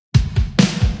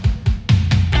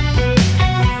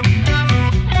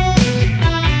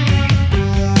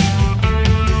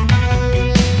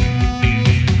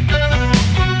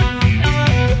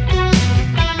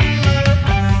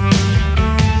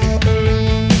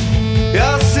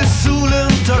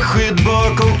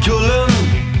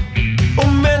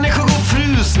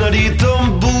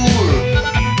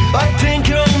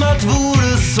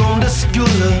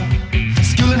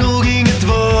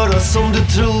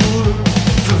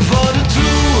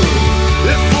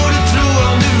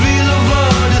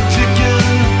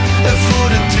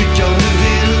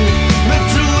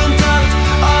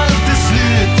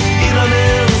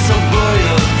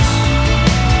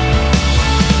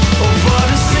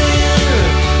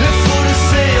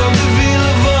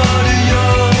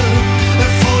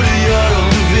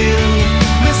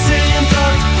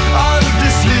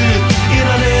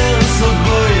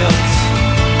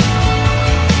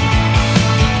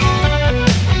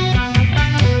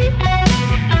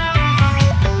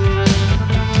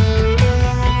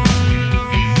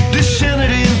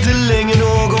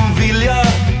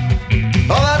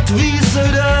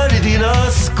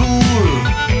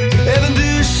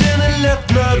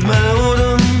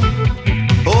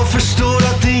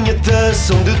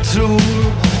som du tror.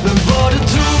 Men vad du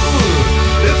tror,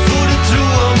 det får du tro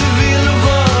om du vill. Och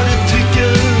vad du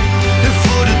tycker, det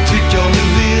får du tycka om du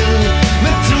vill.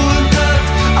 Men tro inte att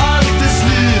allt är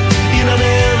slut innan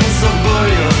det ens har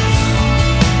börjat.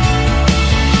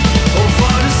 Och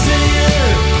vad du säger,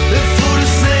 det får du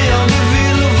säga om du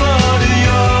vill. Och vad du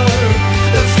gör,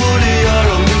 det får du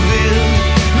göra om du vill.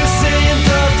 Men säg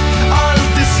inte att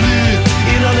allt är slut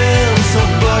innan det ens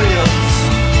har börjat.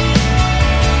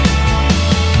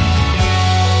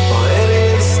 Vad är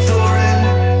din story?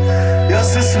 Jag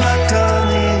ser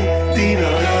smärtan i dina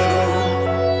ögon.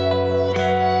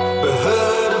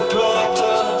 Behöver du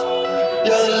prata?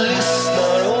 Jag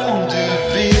lyssnar om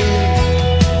du vill.